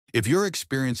If you're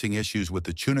experiencing issues with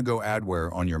the Chunago adware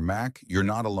on your Mac, you're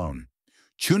not alone.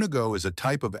 Chunago is a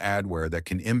type of adware that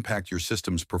can impact your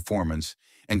system's performance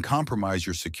and compromise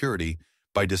your security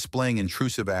by displaying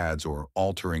intrusive ads or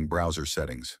altering browser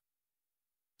settings.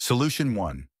 Solution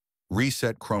 1.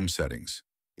 Reset Chrome settings.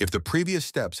 If the previous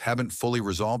steps haven't fully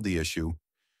resolved the issue,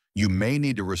 you may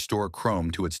need to restore Chrome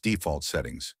to its default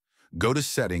settings. Go to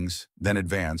Settings, then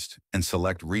Advanced, and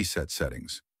select Reset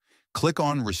Settings. Click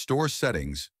on Restore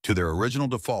Settings to their original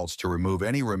defaults to remove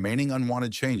any remaining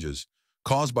unwanted changes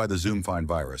caused by the ZoomFind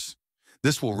virus.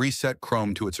 This will reset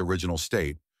Chrome to its original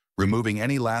state, removing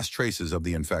any last traces of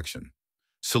the infection.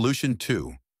 Solution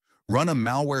 2. Run a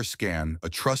malware scan. A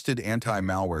trusted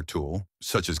anti-malware tool,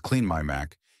 such as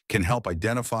CleanMyMac, can help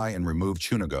identify and remove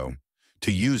Chunago.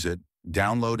 To use it,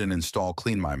 download and install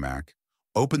CleanMyMac,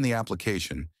 open the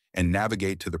application, and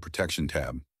navigate to the Protection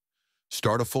tab.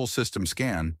 Start a full system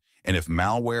scan, and if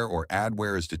malware or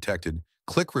adware is detected,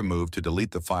 click Remove to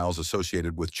delete the files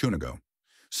associated with Chunago.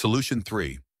 Solution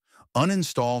 3.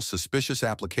 Uninstall suspicious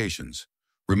applications.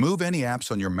 Remove any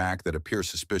apps on your Mac that appear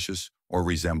suspicious or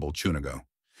resemble Chunago.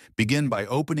 Begin by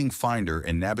opening Finder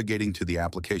and navigating to the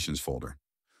Applications folder.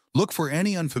 Look for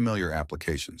any unfamiliar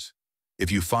applications.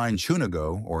 If you find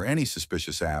Chunago or any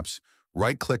suspicious apps,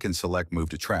 right-click and select Move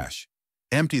to Trash.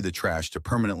 Empty the trash to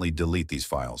permanently delete these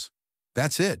files.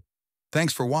 That's it.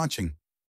 Thanks for watching.